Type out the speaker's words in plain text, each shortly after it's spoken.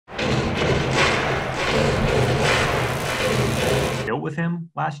built with him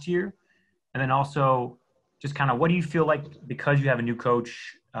last year? And then also just kind of what do you feel like, because you have a new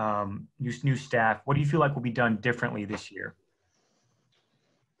coach, new staff, what do you feel like will be done differently this year?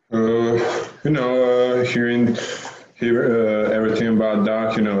 Hearing everything about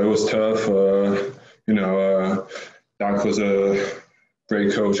Doc, it was tough. Doc was a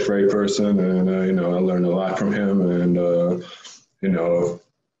great coach, great person, and I learned a lot from him. And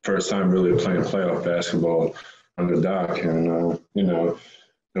first time really playing playoff basketball under Doc, and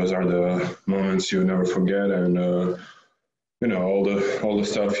those are the moments you'll never forget. And all the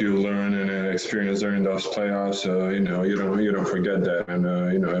stuff you learn and experience during those playoffs, you don't forget that. And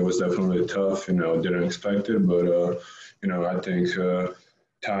it was definitely tough. Didn't expect it, but I think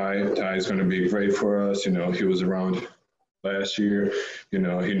Ty is going to be great for us. He was around last year. He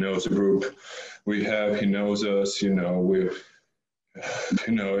knows the group we have. He knows us.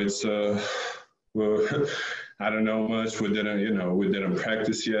 It's well, I don't know much. We didn't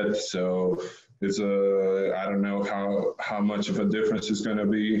practice yet, so it's I don't know how much of a difference it's going to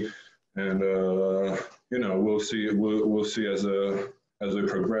be, and we'll see. We'll see as we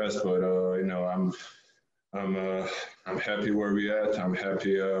progress. But I'm happy where we at. I'm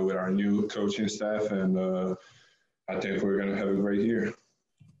happy with our new coaching staff, and I think we're going to have a great year.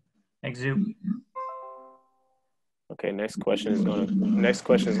 Thanks, Zoo. Okay, next question is gonna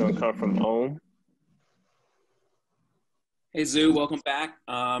come from Ohm. Hey Zoo, welcome back.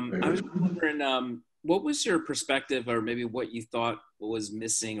 I was wondering, what was your perspective, or maybe what you thought was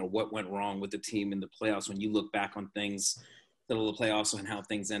missing, or what went wrong with the team in the playoffs when you look back on things, the playoffs, and how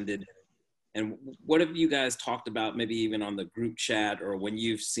things ended? And what have you guys talked about, maybe even on the group chat, or when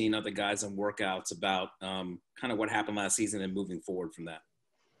you've seen other guys in workouts about kind of what happened last season and moving forward from that?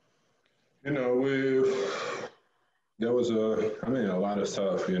 There was a lot of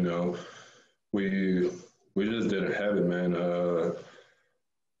stuff. We just didn't have it, man.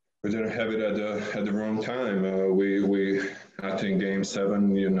 We didn't have it at the wrong time. I think Game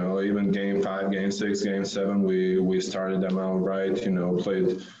 7, even Game 5, Game 6, Game 7, we started them out right.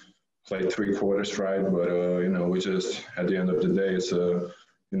 Played 3 quarters right, but we just, at the end of the day, it's a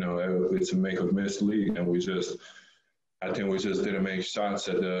make or miss league, and I think we just didn't make shots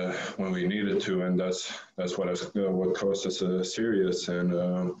when we needed to, and that's what cost us a series. And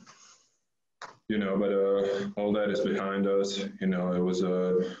but all that is behind us. It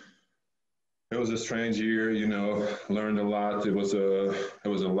was a strange year. Learned a lot. It was a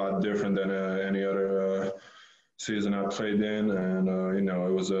lot different than any other season I played in, and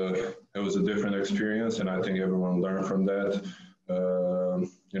it was a different experience, and I think everyone learned from that.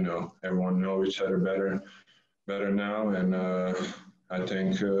 Everyone know each other better now, and I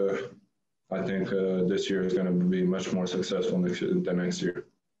think this year is going to be much more successful than next year.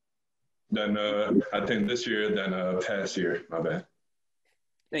 I think this year than past year. My bad.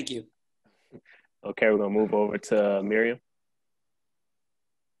 Thank you. Okay, we're gonna move over to Miriam.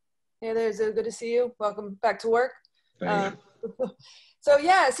 Hey there, Zoo. Good to see you. Welcome back to work. Thank you. So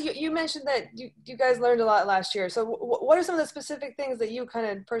you mentioned that you guys learned a lot last year. So what are some of the specific things that you kind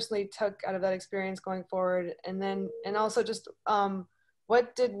of personally took out of that experience going forward? And also just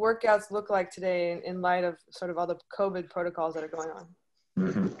what did workouts look like today in light of sort of all the COVID protocols that are going on?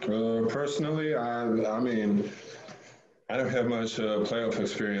 Mm-hmm. Personally, I mean, I don't have much playoff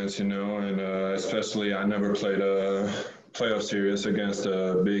experience, and especially I never played a playoff series against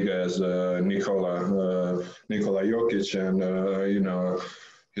big as Nikola Jokic, and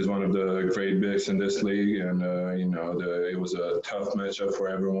he's one of the great bigs in this league, and it was a tough matchup for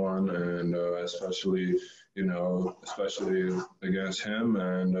everyone, and especially against him,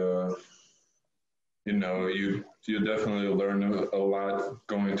 and you definitely learn a lot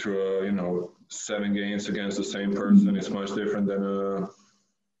going through 7 games against the same person. It's much different than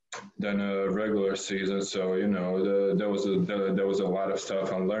a regular season. So there was a lot of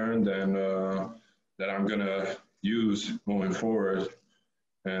stuff I learned, and that I'm gonna use moving forward.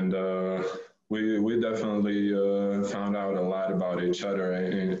 And we definitely found out a lot about each other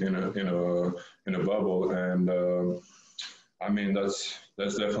in a bubble, and I mean that's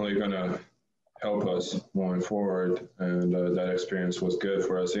definitely gonna help us moving forward. And that experience was good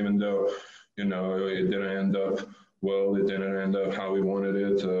for us, even though it didn't end up well, it didn't end up how we wanted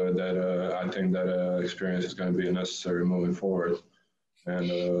it. I think that experience is going to be necessary moving forward. And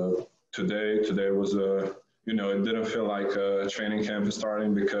today was it didn't feel like training camp is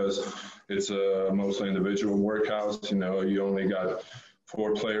starting, because it's mostly individual workouts. You only got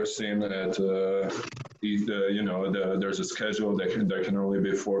 4 players in at there's a schedule there can only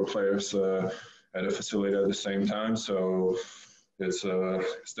be 4 players at a facility at the same time. So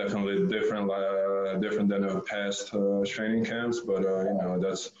it's definitely different than the past training camps, but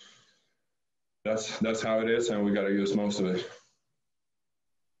that's how it is, and we got to use most of it.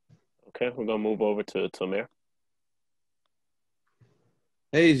 Okay, we're gonna move over to Tamir.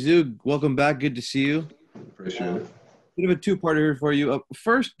 Hey, Zug, welcome back. Good to see you. Appreciate it. Bit of a two-parter here for you.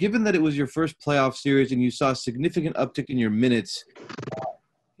 First, given that it was your first playoff series and you saw a significant uptick in your minutes,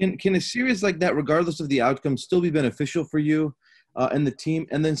 can a series like that, regardless of the outcome, still be beneficial for you and the team?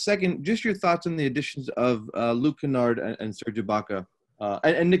 And then second, just your thoughts on the additions of Luke Kennard and Serge Ibaka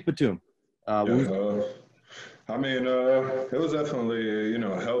and Nick Batum. I mean, it was definitely,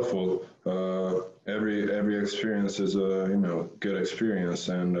 helpful. Every experience is a, good experience,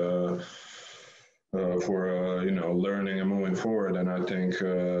 and for learning and moving forward. And I think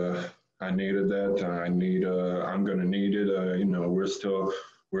I needed that. I'm gonna need it.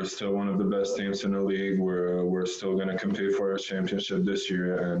 We're still one of the best teams in the league. We're still gonna compete for a championship this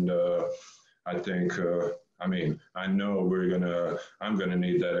year, and I think. I know I'm gonna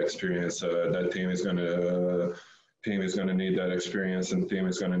need that experience. That team is gonna need that experience, and the team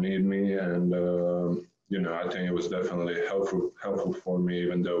is gonna need me. And I think it was definitely helpful for me,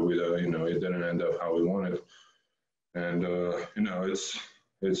 even though it didn't end up how we wanted. And it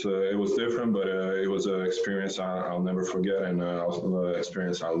was different, but it was an experience I'll never forget, and also an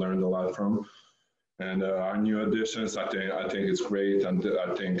experience I learned a lot from. And our new additions, I think it's great, and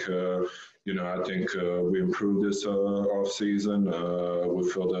I think we improved this off season. We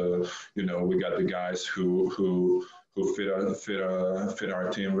feel we got the guys who fit our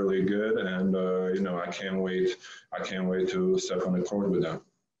team really good, and I can't wait to step on the court with them.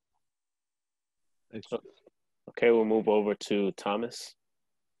 Okay, we'll move over to Thomas.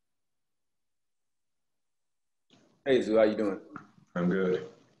 Hey, Zoo, how you doing? I'm good.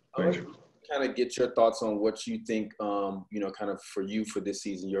 Thank you. Kind of get your thoughts on what you think, kind of for you for this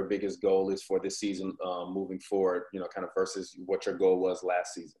season, your biggest goal is for this season moving forward, kind of versus what your goal was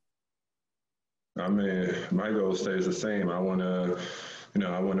last season. I mean, my goal stays the same. I want to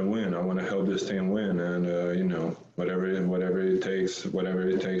win. I want to help this team win, and whatever it takes to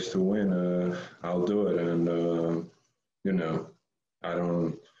win, I'll do it. And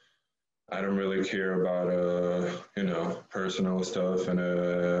I don't really care about personal stuff and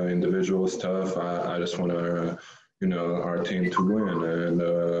individual stuff. I just want our team to win, and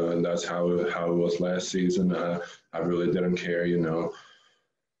that's how it was last season. I really didn't care,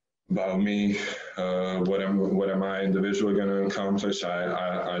 about me, what am I individually going to accomplish?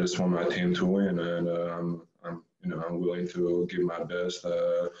 I just want my team to win, and I'm willing to give my best,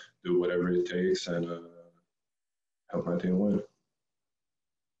 do whatever it takes, and help my team win.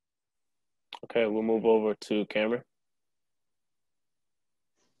 Okay, we'll move over to Cameron.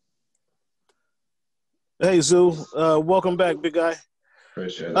 Hey, Zoo. Welcome back, big guy.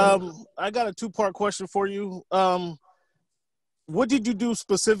 Appreciate it. I got a two-part question for you. What did you do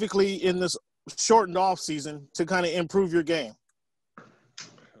specifically in this shortened off season to kind of improve your game?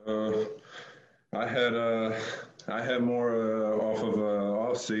 I had more off of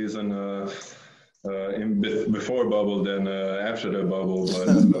off season before bubble than after the bubble,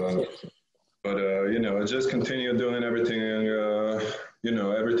 but just continue doing everything,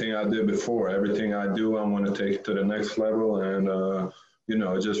 everything I did before. Everything I do, I want to take it to the next level, and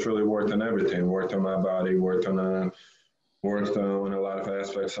just really worked on everything. Worked on my body. Worked on a lot of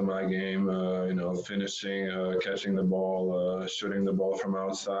aspects of my game. Finishing, catching the ball, shooting the ball from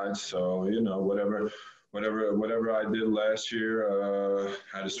outside. So whatever I did last year,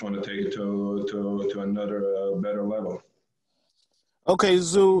 I just want to take it to another better level. Okay,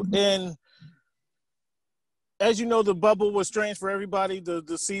 Zoo, and as you know, the bubble was strange for everybody.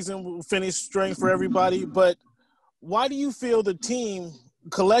 The season finished strange for everybody. But why do you feel the team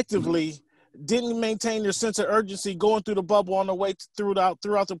collectively didn't maintain their sense of urgency going through the bubble on the way throughout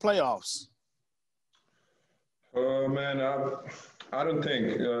the playoffs? Man, I don't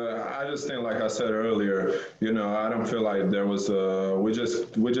think. I just think, like I said earlier, I don't feel like there was. We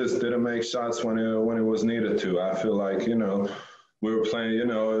just didn't make shots when it was needed to. I feel like we were playing.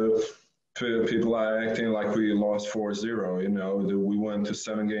 People are acting like we lost 4-0. We went to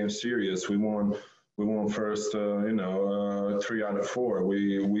 7-game series. We won first, 3 out of 4.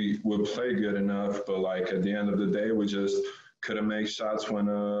 We played good enough, but like at the end of the day, we just couldn't make shots when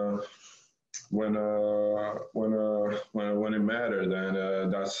it mattered,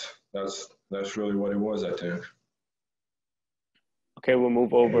 and that's really what it was, I think. Okay, we'll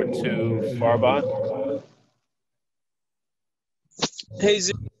move over to Farbod. Hey,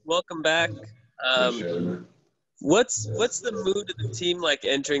 Z, welcome back. Appreciate it, man. What's the mood of the team like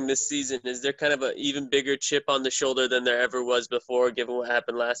entering this season? Is there kind of an even bigger chip on the shoulder than there ever was before, given what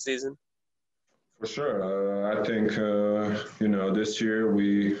happened last season? For sure. I think, this year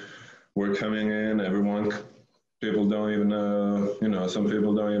we're coming in, people don't even, some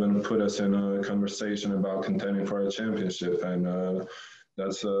people don't even put us in a conversation about contending for a championship. And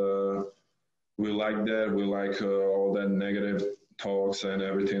that's, we like that. We like all that negative talks and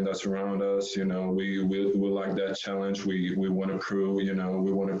everything that's around us. We like that challenge. We want to prove,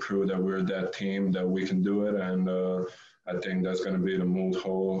 that we're that team, that we can do it. And I think that's going to be the mood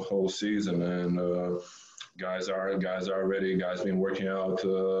whole season. And guys are ready. Guys been working out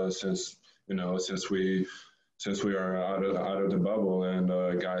since we are out of the bubble, and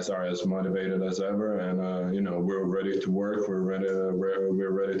guys are as motivated as ever. And we're ready to work. We're ready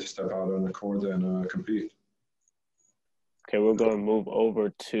to step out on the court and compete. Okay, we're going to move over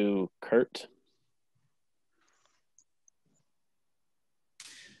to Kurt.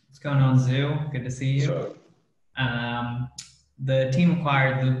 What's going on, Zoo? Good to see you. So, the team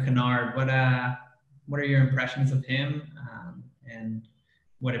acquired Luke Kennard. What are your impressions of him, and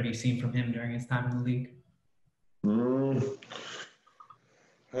what have you seen from him during his time in the league?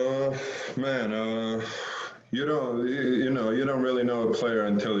 You don't really know a player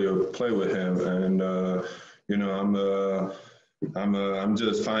until you play with him, and I'm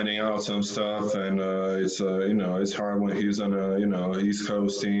just finding out some stuff, and it's hard when he's on a East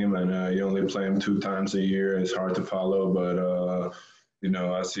Coast team, and you only play him 2 times a year. It's hard to follow, but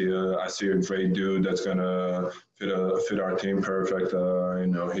I see a great dude that's gonna fit our team perfect.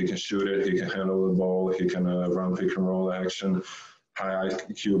 He can shoot it, he can handle the ball, he can run pick and roll action. High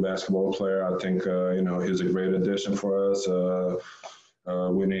IQ basketball player. I think he's a great addition for us.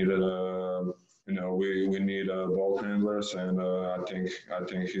 We needed we need ball handlers, and I think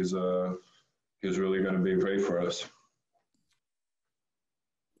he's really going to be great for us.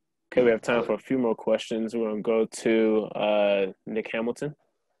 Okay, we have time for a few more questions. We're going to go to Nick Hamilton.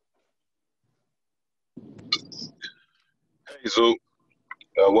 Hey, Zoo.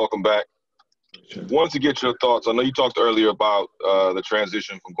 Welcome back. Wanted to get your thoughts. I know you talked earlier about the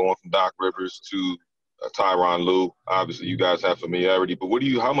transition from going from Doc Rivers to Tyronn Lue. Obviously, you guys have familiarity, but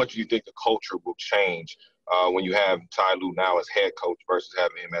how much do you think the culture will change when you have Ty Lue now as head coach versus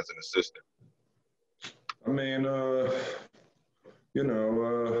having him as an assistant? I mean,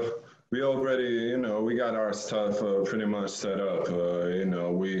 we already, we got our stuff pretty much set up. We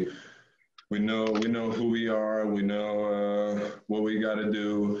know who we are. We know what we got to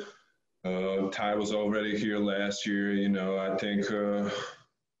do. Ty was already here last year. I think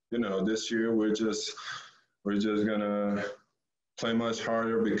this year we're just gonna play much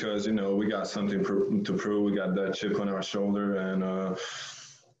harder because we got something to prove. We got that chip on our shoulder, and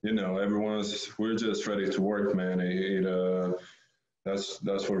we're just ready to work, man. That's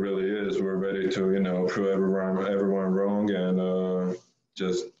what really is. We're ready to prove everyone wrong, and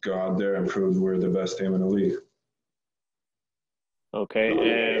just go out there and prove we're the best team in the league. Okay,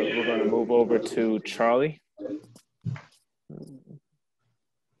 and we're going to move over to Charlie.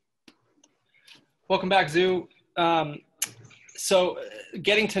 Welcome back, Zoo. So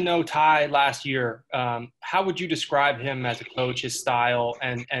getting to know Ty last year, how would you describe him as a coach, his style,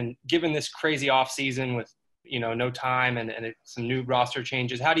 and given this crazy offseason with, no time and some new roster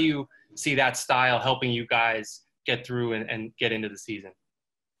changes, how do you see that style helping you guys get through and get into the season?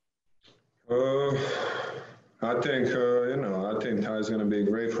 I think, I think Ty's going to be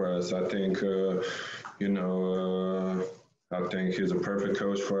great for us. I think, I think he's a perfect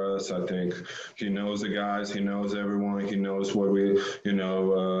coach for us. I think he knows the guys. He knows everyone. He knows what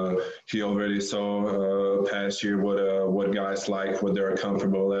he already saw past year what guys like, what they're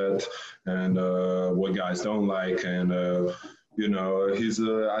comfortable at, and what guys don't like. And, I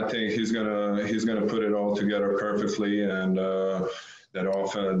think he's gonna put it all together perfectly, and that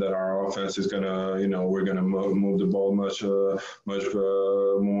our offense is gonna, we're gonna move the ball much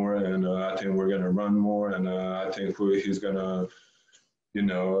more, and I think we're gonna run more, and I think he's gonna,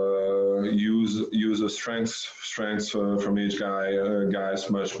 use the strengths from each guys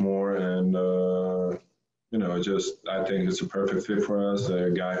much more, and I think it's a perfect fit for us.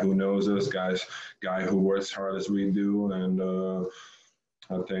 A guy who knows us, guy who works hard as we do, and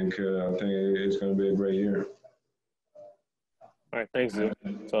I think it's gonna be a great year. All right, thanks, Zoo.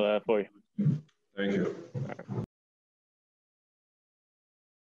 That's all I have for you. Thank you.